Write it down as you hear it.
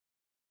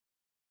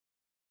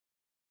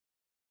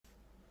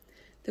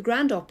The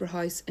Grand Opera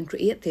House and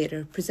Create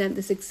Theatre present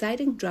this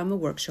exciting drama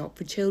workshop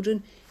for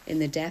children in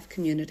the deaf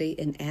community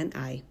in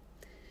NI.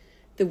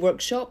 The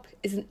workshop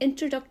is an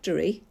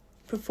introductory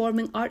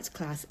performing arts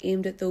class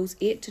aimed at those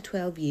 8 to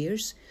 12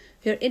 years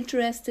who are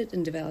interested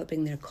in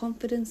developing their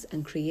confidence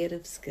and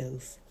creative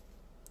skills.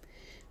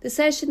 The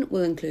session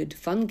will include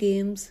fun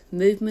games,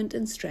 movement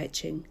and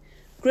stretching,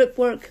 group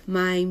work,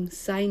 mime,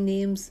 sign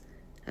names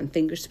and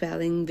finger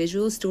spelling,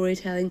 visual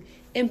storytelling,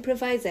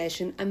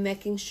 improvisation and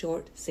making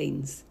short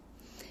scenes.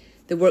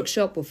 The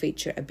workshop will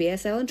feature a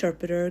BSL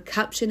interpreter,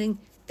 captioning,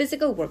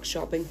 physical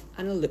workshopping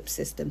and a loop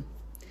system.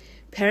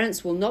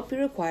 Parents will not be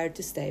required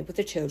to stay with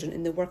their children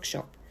in the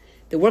workshop.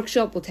 The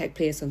workshop will take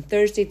place on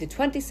Thursday the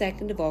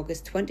 22nd of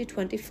August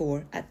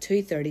 2024 at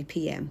 2:30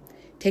 p.m.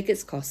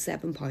 Tickets cost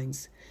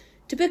 £7.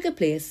 To book a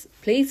place,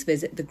 please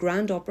visit the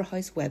Grand Opera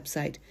House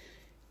website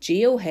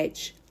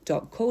goh.co.uk.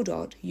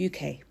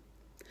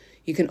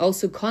 You can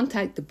also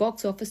contact the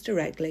box office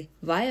directly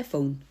via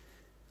phone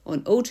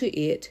on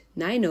 028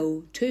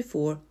 90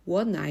 24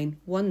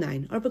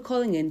 1919 or by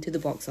calling in to the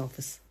box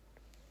office.